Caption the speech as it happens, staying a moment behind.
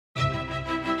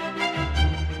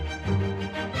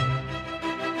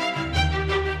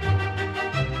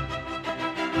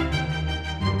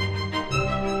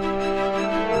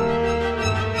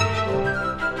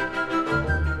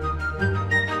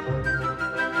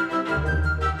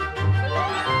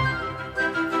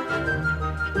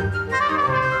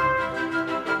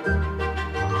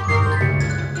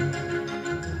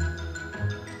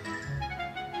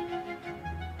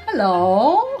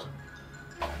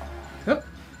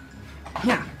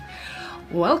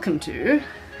Welcome to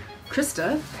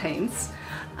Krista Paints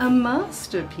a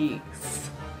Masterpiece.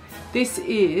 This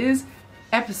is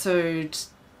episode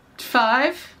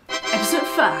 5. Episode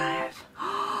 5.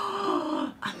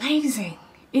 Amazing.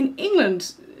 In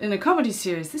England, in a comedy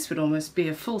series, this would almost be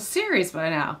a full series by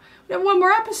now. We have one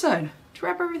more episode to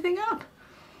wrap everything up.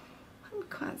 I'm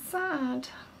quite sad.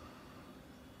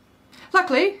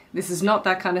 Luckily, this is not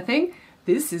that kind of thing.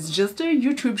 This is just a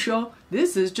YouTube show.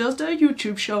 This is just a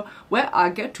YouTube show where I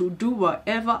get to do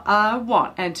whatever I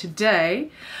want. And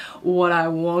today, what I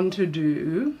want to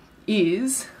do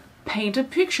is paint a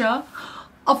picture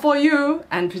for you,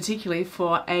 and particularly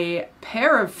for a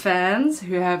pair of fans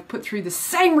who have put through the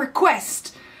same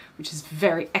request, which is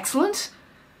very excellent.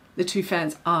 The two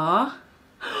fans are...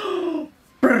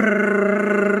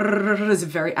 There's a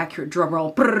very accurate drum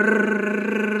roll.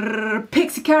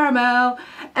 Pixie Caramel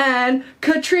and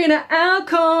Katrina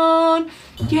Alcon.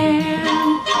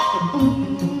 Yeah.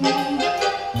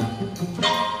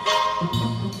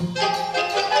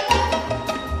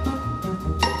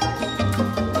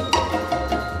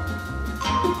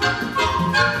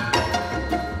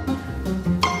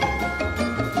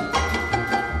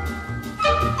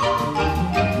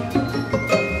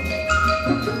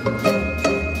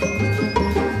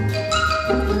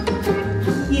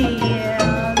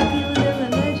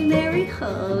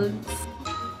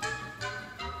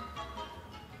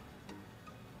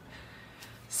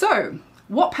 So,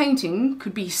 what painting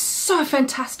could be so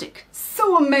fantastic,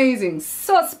 so amazing,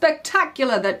 so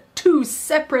spectacular that two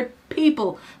separate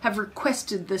people have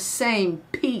requested the same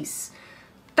piece?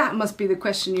 That must be the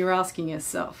question you're asking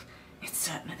yourself. It's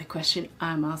certainly the question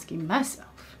I'm asking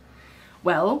myself.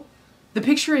 Well, the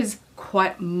picture is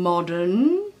quite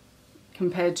modern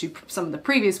compared to some of the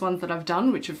previous ones that I've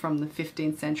done, which are from the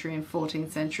 15th century and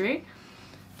 14th century.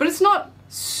 But it's not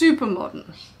super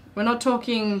modern. We're not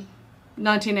talking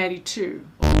 1982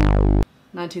 or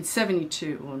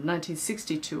 1972 or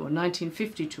 1962 or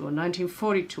 1952 or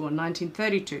 1942 or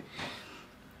 1932.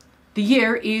 The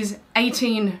year is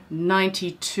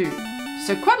 1892.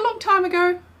 So quite a long time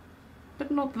ago,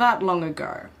 but not that long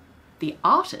ago. The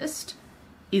artist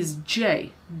is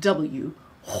J.W.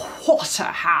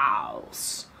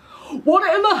 Waterhouse. Water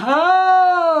in the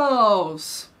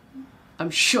house! I'm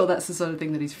sure that's the sort of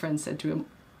thing that his friends said to him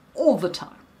all the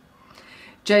time.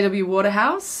 J.W.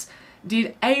 Waterhouse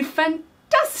did a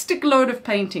fantastic load of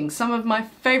paintings, some of my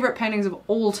favourite paintings of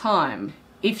all time.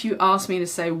 If you ask me to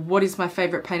say what is my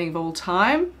favourite painting of all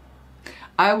time,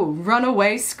 I will run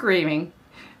away screaming,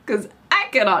 because I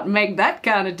cannot make that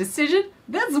kind of decision.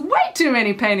 There's way too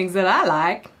many paintings that I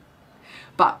like.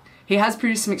 But he has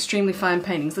produced some extremely fine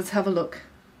paintings. Let's have a look.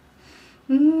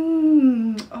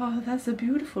 Oh, that's a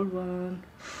beautiful one.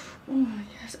 Oh,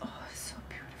 yes. Oh, it's so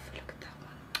beautiful. Look at that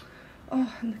one.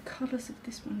 Oh, and the colours of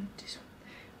this one. This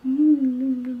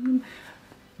one.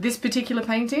 This particular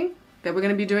painting that we're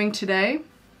going to be doing today,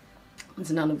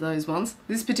 there's none of those ones.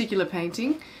 This particular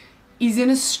painting is in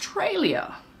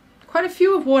Australia. Quite a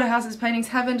few of Waterhouse's paintings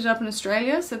have ended up in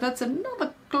Australia, so that's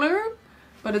another clue.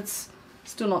 But it's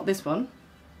still not this one.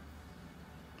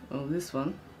 Oh, this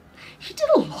one. He did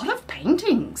a lot of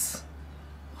paintings.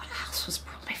 Waterhouse was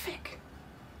prolific.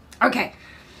 Okay,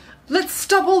 let's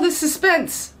stop all this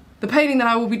suspense. The painting that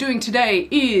I will be doing today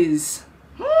is...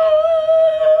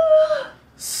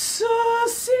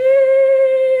 Saucy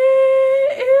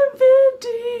Invidioso.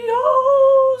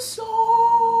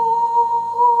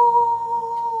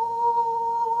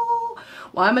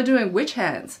 Why am I doing witch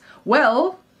hands?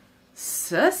 Well,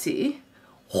 Circe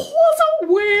was a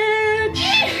witch!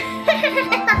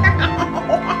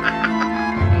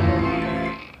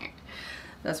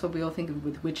 That's what we all think of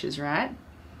with witches, right?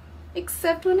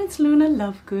 Except when it's Luna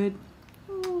Lovegood.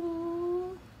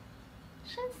 Aww,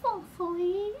 she's so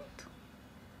sweet.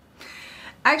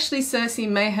 Actually, Circe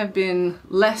may have been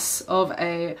less of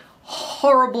a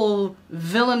horrible,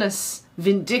 villainous,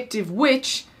 vindictive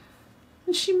witch,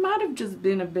 and she might have just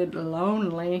been a bit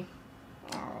lonely.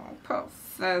 Oh, poor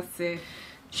Circe.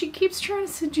 She keeps trying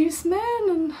to seduce men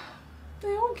and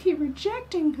they all keep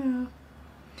rejecting her.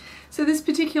 So this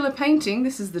particular painting,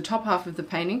 this is the top half of the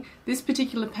painting, this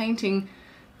particular painting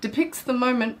depicts the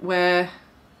moment where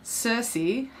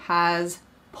Circe has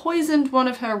poisoned one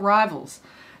of her rivals.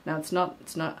 Now it's not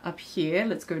up here,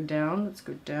 let's go down,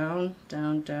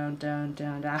 down, down, down,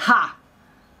 down. Aha!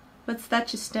 What's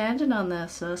that you're standing on there,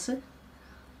 Circe?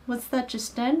 What's that you're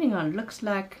standing on? Looks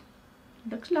like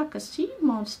a sea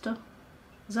monster.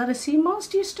 Is that a sea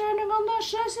monster you're standing on there,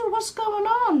 Circe? What's going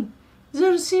on? Is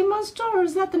that a sea monster, or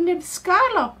is that the nymph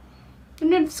Skylar? The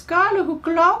nymph Skylar who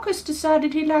Glaucus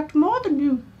decided he liked more than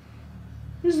you.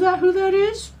 Is that who that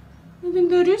is? I think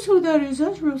that is who that is.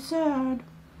 That's real sad.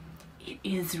 It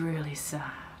is really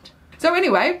sad. So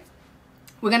anyway,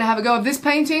 we're going to have a go of this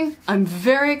painting. I'm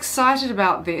very excited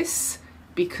about this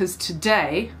because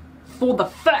today, for the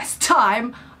first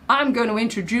time, I'm going to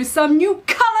introduce some new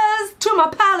colours to my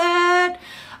palette.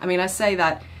 I mean, I say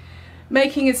that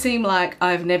making it seem like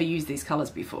I've never used these colours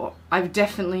before. I've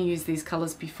definitely used these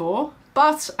colours before,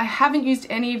 but I haven't used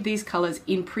any of these colours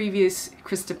in previous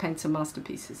Krista Painter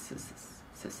masterpieces.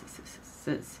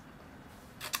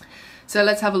 So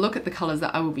let's have a look at the colours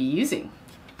that I will be using.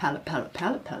 Palette, palette,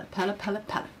 palette, palette, palette, palette,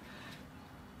 palette.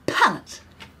 Palette!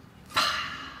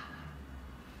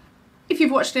 If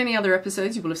you've watched any other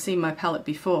episodes, you will have seen my palette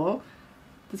before.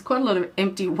 There's quite a lot of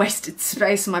empty, wasted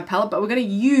space on my palette, but we're going to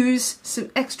use some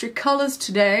extra colours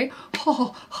today.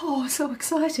 Oh, so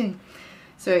exciting.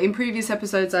 So in previous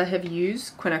episodes, I have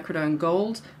used quinacridone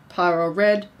gold, pyro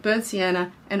red, burnt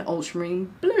sienna, and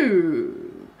ultramarine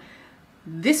blue.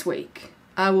 This week,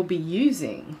 I will be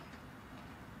using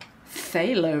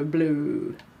phthalo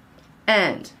blue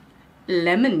and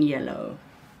lemon yellow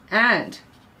and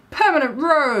permanent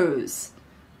rose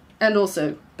and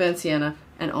also burnt sienna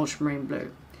and ultramarine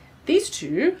blue. These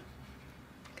two,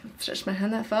 can I stretch my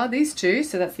hand that far? These two,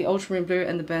 so that's the ultramarine blue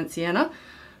and the burnt sienna.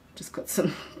 Just got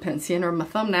some burnt sienna on my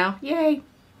thumb now, yay!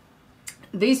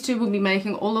 These two will be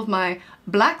making all of my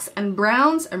blacks and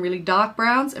browns and really dark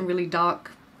browns and really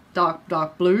dark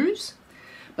blues.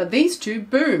 But these two,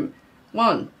 boom,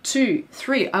 1, 2,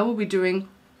 3, I will be doing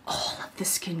all of the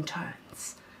skin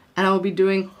tones. And I will be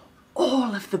doing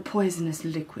all of the poisonous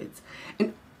liquids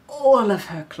and all of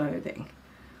her clothing.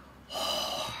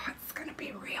 Oh, it's gonna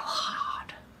be real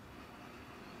hard.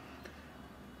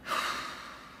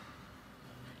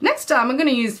 Next time I'm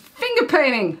gonna use finger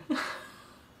painting.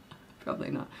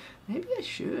 Probably not. Maybe I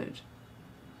should.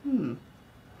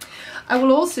 I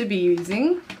will also be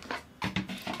using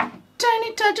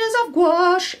tiny touches of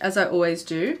gouache, as I always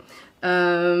do.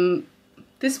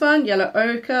 This one, yellow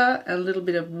ochre, and a little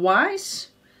bit of white.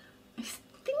 I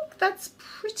think that's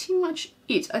pretty much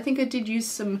it. I think I did use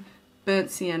some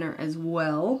burnt sienna as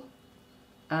well.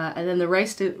 And then the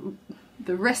rest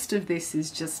of this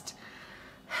is just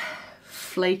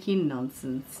flaky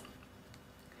nonsense.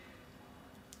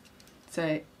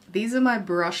 So these are my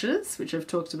brushes, which I've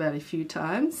talked about a few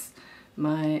times.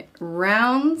 My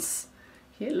rounds.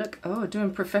 Here, look, oh,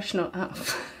 doing professional. Oh.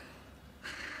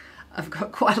 I've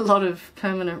got quite a lot of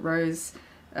permanent rose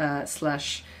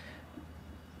slash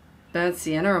burnt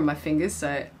sienna on my fingers,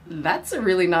 so that's a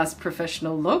really nice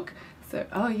professional look. So,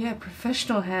 oh yeah,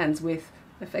 professional hands with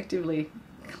effectively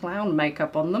clown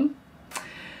makeup on them.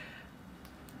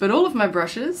 But all of my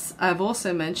brushes, I've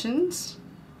also mentioned,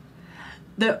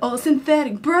 they're all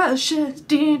synthetic brushes.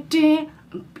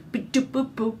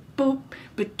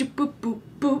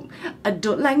 I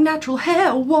don't like natural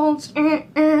hair ones.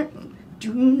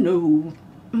 You know.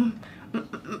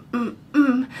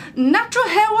 Natural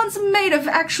hair ones are made of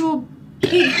actual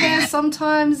pig hair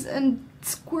sometimes and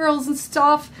squirrels and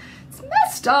stuff. It's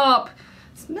messed up.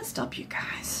 It's messed up, you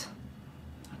guys.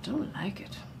 I don't like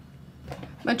it.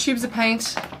 My tubes of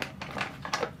paint.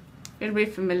 Everybody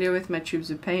familiar with my tubes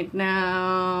of paint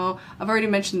now? I've already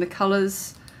mentioned the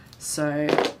colours, so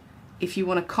if you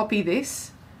want to copy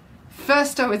this,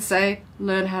 first I would say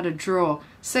learn how to draw.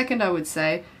 Second, I would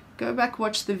say go back,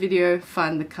 watch the video,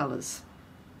 find the colours.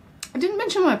 I didn't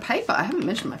mention my paper. I haven't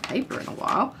mentioned my paper in a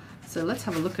while. So let's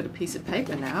have a look at a piece of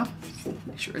paper now.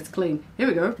 Make sure it's clean. Here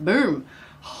we go. Boom.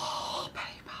 Oh,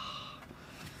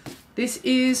 paper. This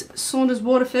is Saunders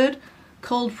Waterford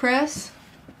cold press.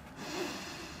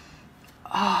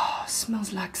 Oh,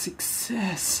 smells like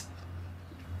success.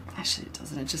 Actually, it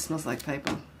doesn't. It just smells like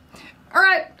paper. All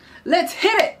right, let's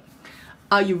hit it.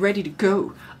 Are you ready to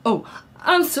go? Oh,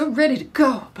 I'm so ready to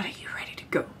go. But are you ready to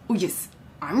go? Oh, yes,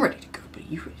 I'm ready to go. But are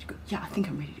you ready to go? Yeah, I think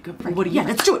I'm ready to go. Right. What are you? Yeah,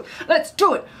 let's do it. Let's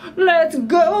do it. Let's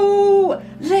go.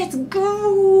 Let's go.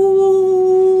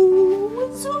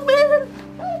 Zoom in.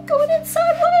 Going in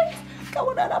sideways.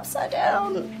 Going on upside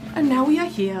down. And now we are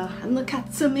here, and the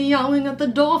cats are meowing at the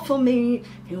door for me.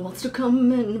 He wants to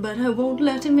come in, but I won't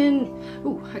let him in.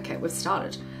 Ooh, okay, we've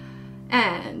started.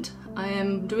 And I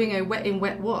am doing a wet in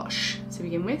wet wash to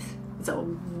begin with. So,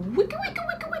 wicka wicka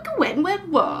wicka wicka wet and wet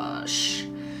wash.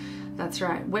 That's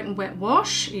right, wet and wet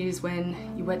wash is when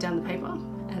you wet down the paper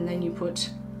and then you put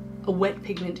a wet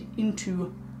pigment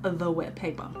into the wet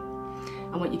paper.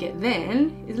 And what you get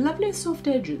then is lovely soft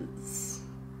edges.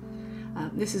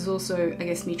 This is also, I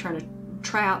guess, me trying to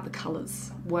try out the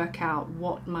colours, work out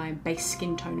what my base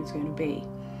skin tone is going to be.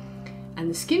 And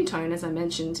the skin tone, as I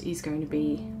mentioned, is going to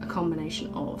be a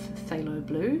combination of phthalo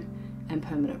blue and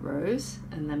permanent rose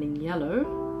and lemon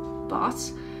yellow,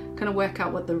 but kind of work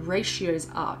out what the ratios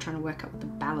are, trying to work out what the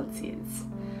balance is.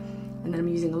 And then I'm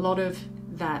using a lot of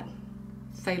that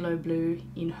phthalo blue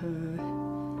in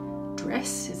her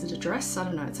dress. Is it a dress? I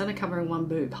don't know. It's only covering one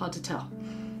boob, hard to tell.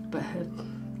 But her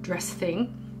dress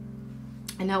thing.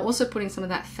 And now also putting some of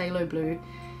that phthalo blue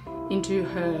into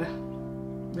her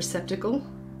receptacle,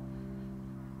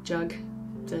 jug,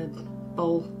 the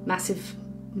bowl, massive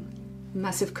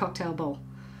cocktail bowl.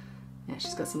 Yeah,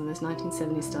 she's got some of those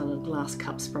 1970s style glass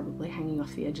cups probably hanging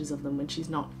off the edges of them when she's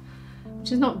not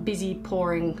busy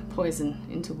pouring poison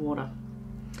into water.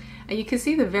 And you can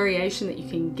see the variation that you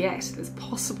can get, that's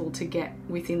possible to get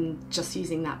within just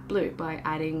using that blue by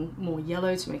adding more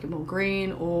yellow to make it more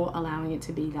green, or allowing it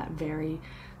to be that very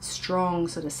strong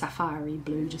sort of sapphire-y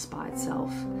blue just by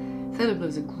itself. Phthalo blue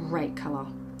is a great colour.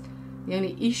 The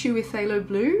only issue with phthalo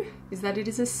blue is that it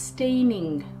is a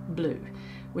staining blue,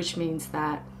 which means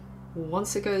that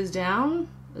once it goes down,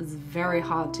 it's very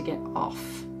hard to get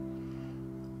off.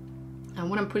 And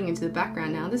what I'm putting into the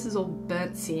background now, this is all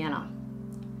burnt sienna.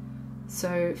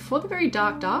 So for the very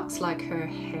dark darks, like her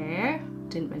hair,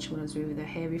 didn't mention what I was doing with her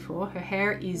hair before, her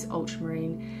hair is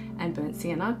ultramarine and burnt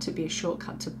sienna to be a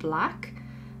shortcut to black.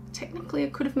 Technically I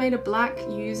could have made a black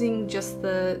using just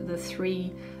the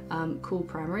three cool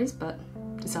primaries, but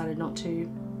decided not to.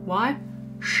 Why?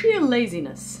 Sheer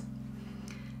laziness.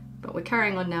 But we're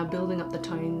carrying on now, building up the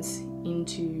tones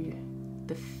into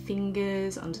the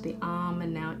fingers, onto the arm,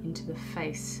 and now into the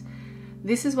face.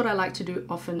 This is what I like to do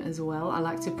often as well. I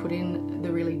like to put in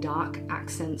the really dark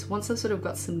accents once I've sort of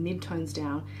got some mid-tones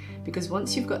down, because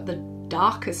once you've got the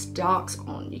darkest darks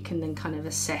on, you can then kind of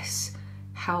assess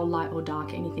how light or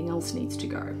dark anything else needs to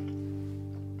go.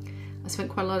 I spent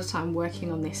quite a lot of time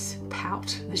working on this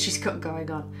pout that she's got going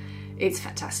on. It's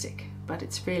fantastic, but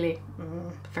it's really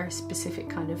a very specific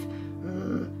kind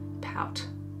of pout.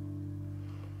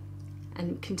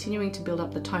 And continuing to build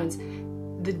up the tones.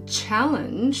 The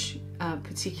challenge,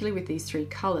 particularly with these three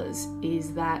colours,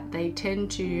 is that they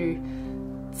tend to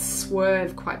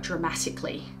swerve quite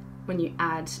dramatically when you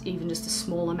add even just a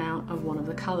small amount of one of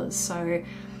the colours. So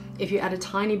if you add a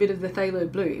tiny bit of the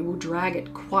phthalo blue, it will drag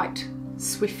it quite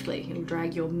swiftly. It'll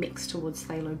drag your mix towards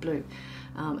phthalo blue.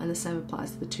 And the same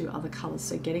applies to the two other colours,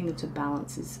 so getting them to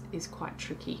balance is quite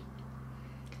tricky.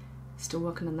 Still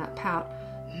working on that pout.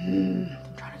 I'm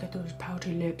trying to get those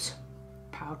pouty lips.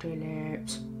 Pouty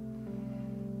lips.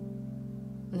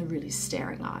 And the really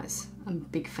staring eyes. I'm a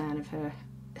big fan of her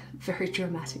very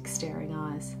dramatic staring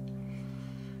eyes.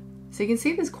 So you can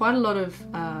see there's quite a lot of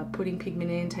putting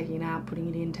pigment in, taking it out, putting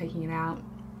it in, taking it out,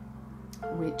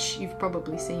 which you've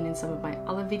probably seen in some of my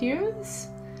other videos.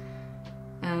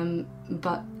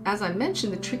 But as I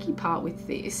mentioned, the tricky part with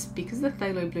this, because the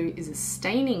phthalo blue is a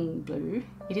staining blue,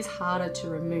 it is harder to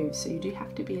remove, so you do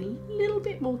have to be a little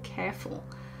bit more careful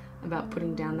about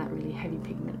putting down that really heavy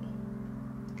pigment.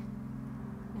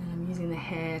 And I'm using the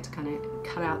hair to kind of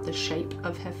cut out the shape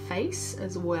of her face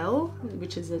as well,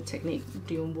 which is a technique we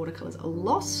do in watercolours a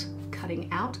lot,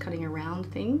 cutting around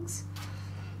things.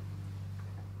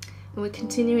 And we're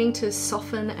continuing to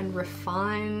soften and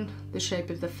refine the shape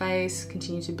of the face,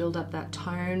 continue to build up that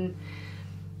tone.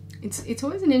 It's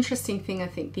always an interesting thing, I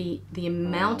think, the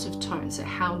amount of tone, so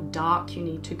how dark you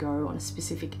need to go on a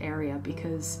specific area,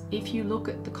 because if you look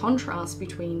at the contrast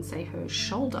between, say, her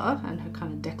shoulder and her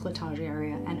kind of décolletage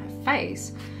area and her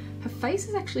face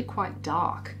is actually quite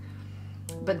dark.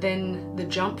 But then the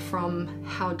jump from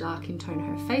how dark in tone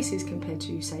her face is compared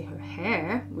to, say, her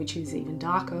hair, which is even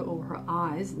darker, or her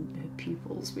eyes, and her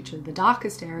pupils, which are the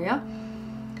darkest area,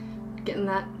 getting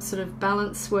that sort of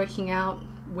balance, working out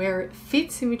where it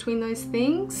fits in between those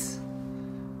things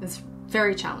is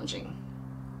very challenging.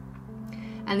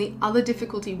 And the other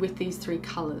difficulty with these three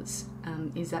colours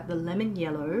is that the lemon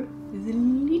yellow is a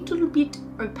little bit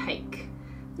opaque.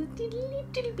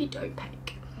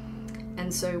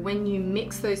 And so when you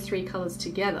mix those three colours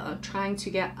together, trying to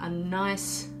get a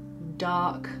nice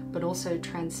dark but also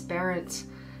transparent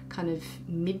kind of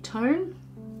mid-tone,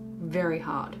 very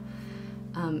hard.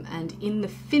 And in the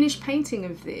finished painting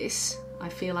of this, I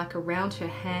feel like around her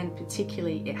hand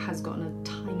particularly, it has gotten a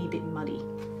tiny bit muddy.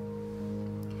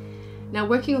 Now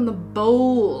working on the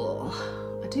bowl,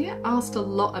 I do get asked a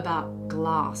lot about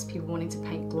glass, people wanting to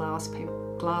paint glass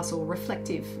or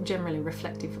reflective, generally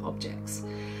reflective objects.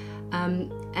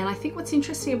 And I think what's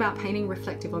interesting about painting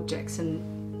reflective objects,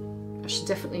 and I should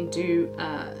definitely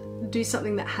do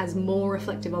something that has more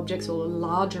reflective objects or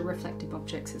larger reflective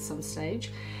objects at some stage.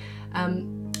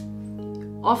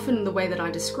 Often the way that I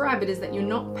describe it is that you're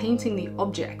not painting the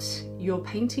object, you're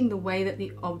painting the way that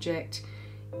the object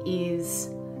is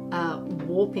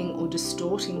warping or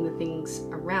distorting the things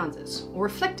around it, or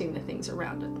reflecting the things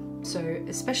around it. So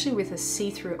especially with a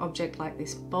see-through object like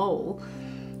this bowl,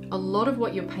 a lot of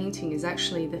what you're painting is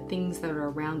actually the things that are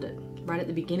around it. Right at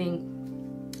the beginning,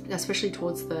 especially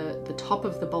towards the top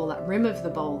of the bowl, that rim of the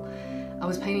bowl, I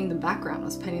was painting the background. I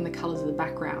was painting the colors of the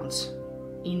background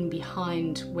in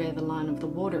behind where the line of the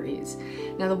water is.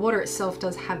 Now the water itself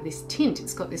does have this tint.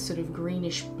 It's got this sort of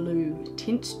greenish blue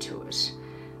tint to it,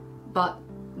 but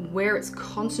where it's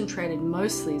concentrated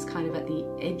mostly is kind of at the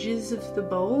edges of the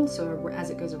bowl, so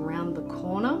as it goes around the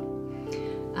corner.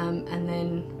 And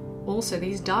then also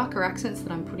these darker accents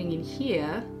that I'm putting in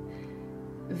here,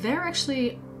 they're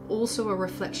actually also a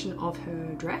reflection of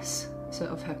her dress, so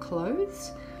of her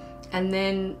clothes. And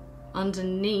then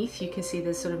underneath you can see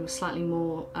there's sort of a slightly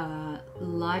more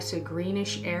lighter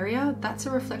greenish area. That's a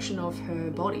reflection of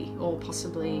her body, or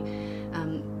possibly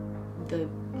the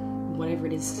whatever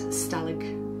it is,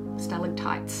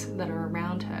 stalactites that are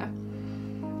around her.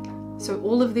 So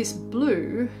all of this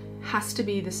blue has to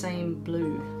be the same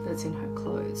blue that's in her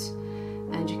clothes.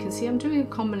 And you can see I'm doing a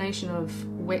combination of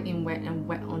wet in wet and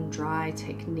wet on dry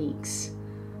techniques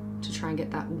to try and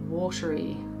get that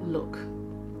watery look.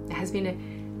 There has been a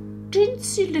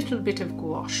teensy little bit of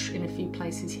gouache in a few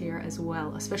places here as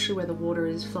well, especially where the water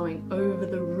is flowing over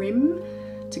the rim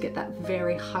to get that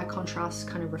very high contrast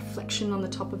kind of reflection on the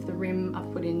top of the rim.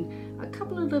 I've put in a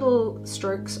couple of little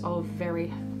strokes of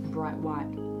very bright white.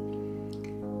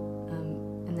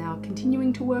 And now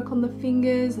continuing to work on the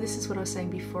fingers. This is what I was saying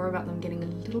before about them getting a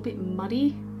little bit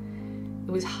muddy.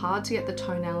 It was hard to get the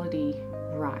tonality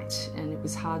right, and it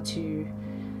was hard to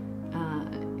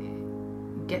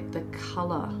get the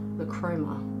color, the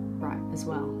chroma right as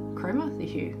well. Chroma? The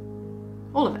hue.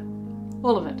 All of it.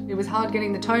 All of it. It was hard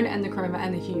getting the tone and the chroma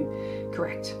and the hue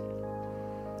correct.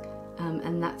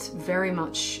 And that's very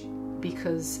much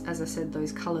because, as I said,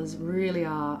 those colors really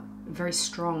are very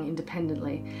strong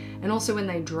independently. And also when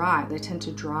they dry, they tend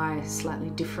to dry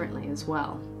slightly differently as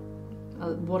well.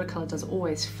 Watercolor does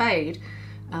always fade,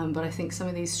 but I think some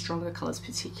of these stronger colors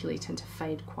particularly tend to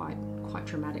fade quite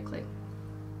dramatically.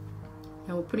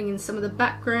 Now we're putting in some of the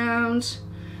background,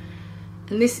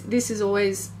 and this is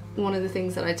always one of the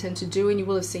things that I tend to do, and you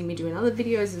will have seen me do in other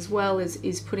videos as well,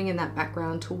 is putting in that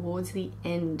background towards the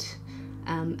end.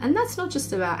 And that's not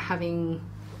just about having,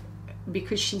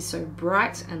 because she's so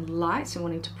bright and light and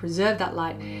wanting to preserve that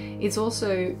light, it's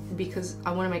also because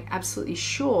I want to make absolutely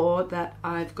sure that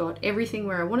I've got everything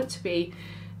where I want it to be,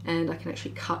 and I can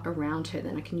actually cut around her.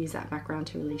 Then I can use that background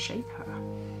to really shape her.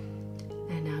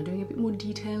 And now doing a bit more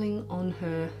detailing on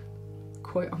her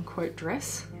quote-unquote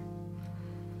dress.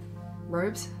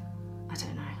 Robes? I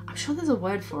don't know. I'm sure there's a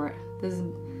word for it. There's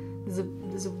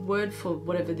a word for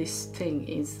whatever this thing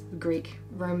is. Greek,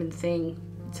 Roman thing.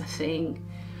 It's a thing.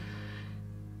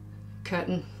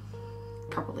 Curtain.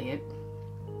 Probably it.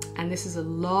 And this is a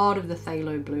lot of the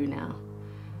phthalo blue now.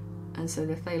 And so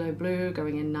the phthalo blue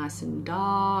going in nice and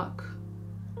dark.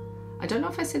 I don't know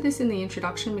if I said this in the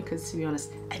introduction, because to be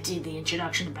honest, I did the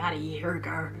introduction about a year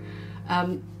ago.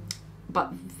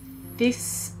 But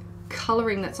this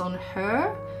colouring that's on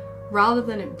her, rather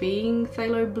than it being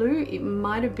phthalo blue, it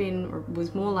might have been, or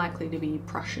was more likely to be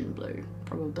Prussian blue,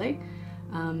 probably,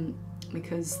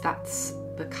 because that's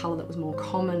the colour that was more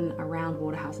common around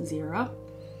Waterhouse's era.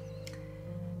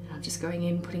 And I'm just going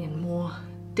in, putting in more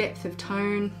depth of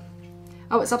tone.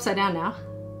 Oh, it's upside down now.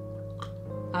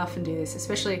 I often do this,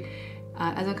 especially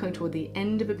as I'm coming toward the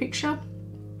end of a picture,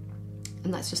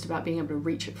 and that's just about being able to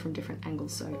reach it from different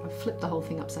angles. So I've flipped the whole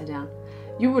thing upside down.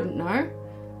 You wouldn't know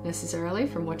necessarily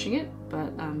from watching it,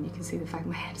 but you can see the fact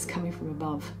my hand is coming from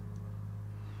above.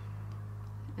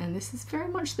 And this is very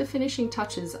much the finishing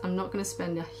touches. I'm not going to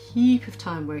spend a heap of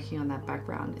time working on that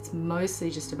background. It's mostly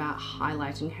just about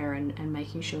highlighting her and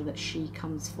making sure that she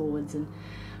comes forwards and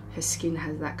her skin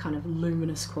has that kind of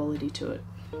luminous quality to it,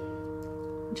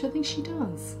 which I think she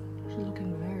does. She's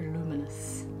looking very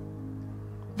luminous.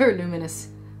 Very luminous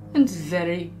and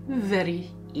very, very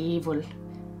evil.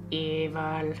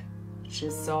 Evil.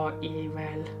 She's so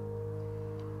evil.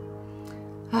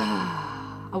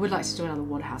 I would like to do another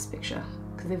Waterhouse picture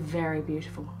because they're very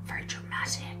beautiful, very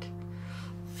dramatic.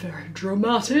 Very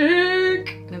dramatic!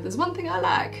 And if there's one thing I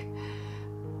like,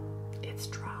 it's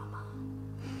drama.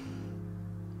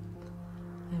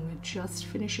 And we're just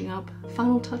finishing up.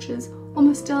 Final touches,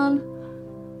 almost done.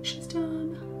 She's done.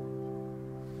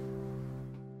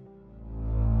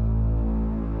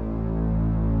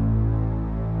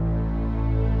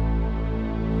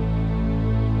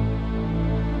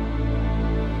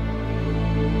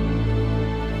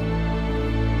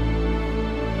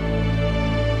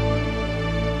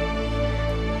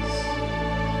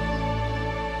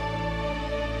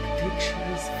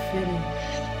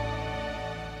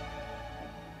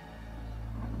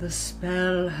 The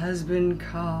spell has been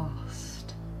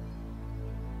cast.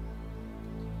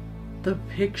 The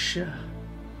picture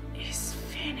is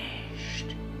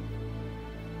finished.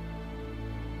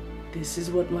 This is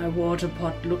what my water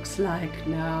pot looks like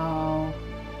now.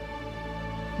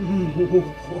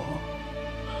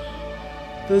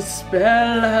 The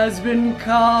spell has been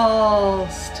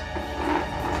cast.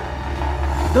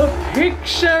 The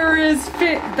picture is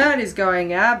fit. That is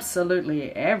going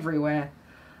absolutely everywhere.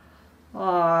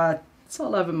 Ah, it's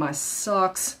all over my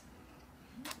socks.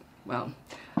 Well,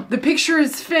 the picture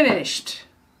is finished.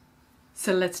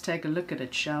 So let's take a look at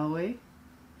it, shall we?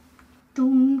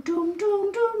 Doom, doom,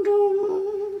 doom, doom,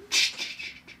 doom.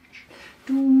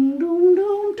 Doom, doom,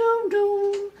 doom, doom,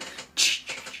 doom.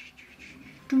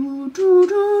 Do, do,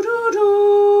 do, do,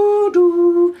 do,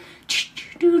 do.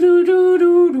 Do, do, do,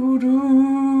 do, do,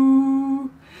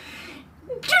 do.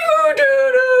 Do, do,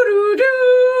 do, do, do,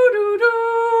 do,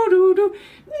 do, do.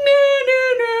 No, no,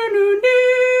 no, no,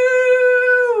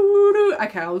 no.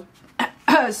 Okay,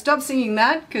 I'll stop singing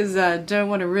that because I don't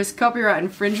want to risk copyright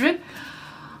infringement.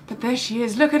 But there she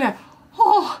is, look at her.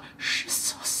 Oh, she's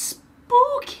so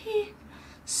spooky.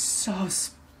 So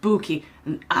spooky.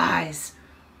 And eyes.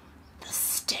 The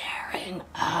staring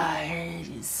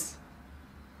eyes.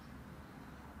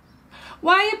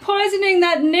 Why are you poisoning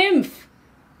that nymph?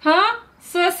 Huh,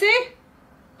 Circe?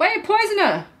 Why are you poisoning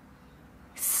her?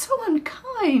 It's so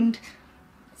unkind.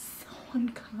 So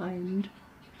unkind.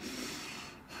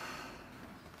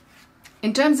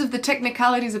 In terms of the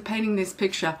technicalities of painting this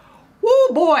picture,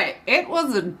 oh boy, it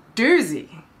was a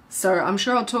doozy. So I'm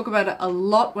sure I'll talk about it a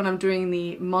lot when I'm doing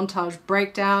the montage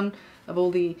breakdown of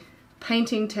all the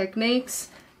painting techniques.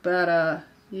 But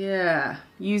yeah,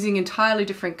 using entirely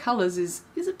different colors is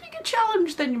a bigger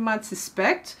challenge than you might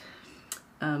suspect.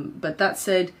 But that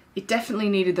said, it definitely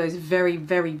needed those very,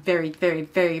 very, very, very,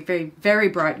 very, very, very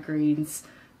bright greens,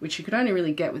 which you could only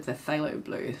really get with the phthalo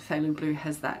blue. Phthalo blue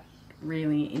has that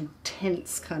really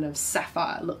intense kind of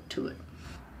sapphire look to it.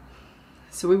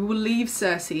 So we will leave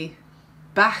Circe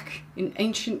back in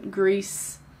ancient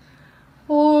Greece,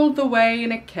 all the way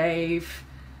in a cave,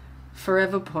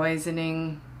 forever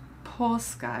poisoning poor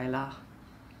Skylar.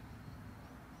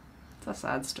 It's a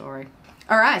sad story.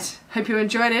 Alright, hope you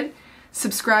enjoyed it.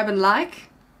 Subscribe and like.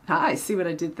 Hi, see what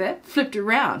I did there? Flipped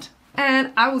around.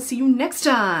 And I will see you next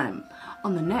time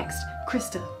on the next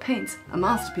Krista Paints a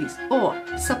Masterpiece, or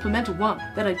supplemental one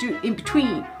that I do in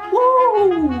between.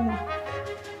 Woo!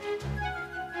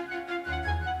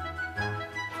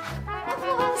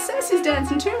 Oh, Circe's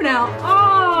dancing too now.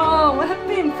 Oh, we're happy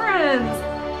being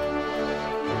friends.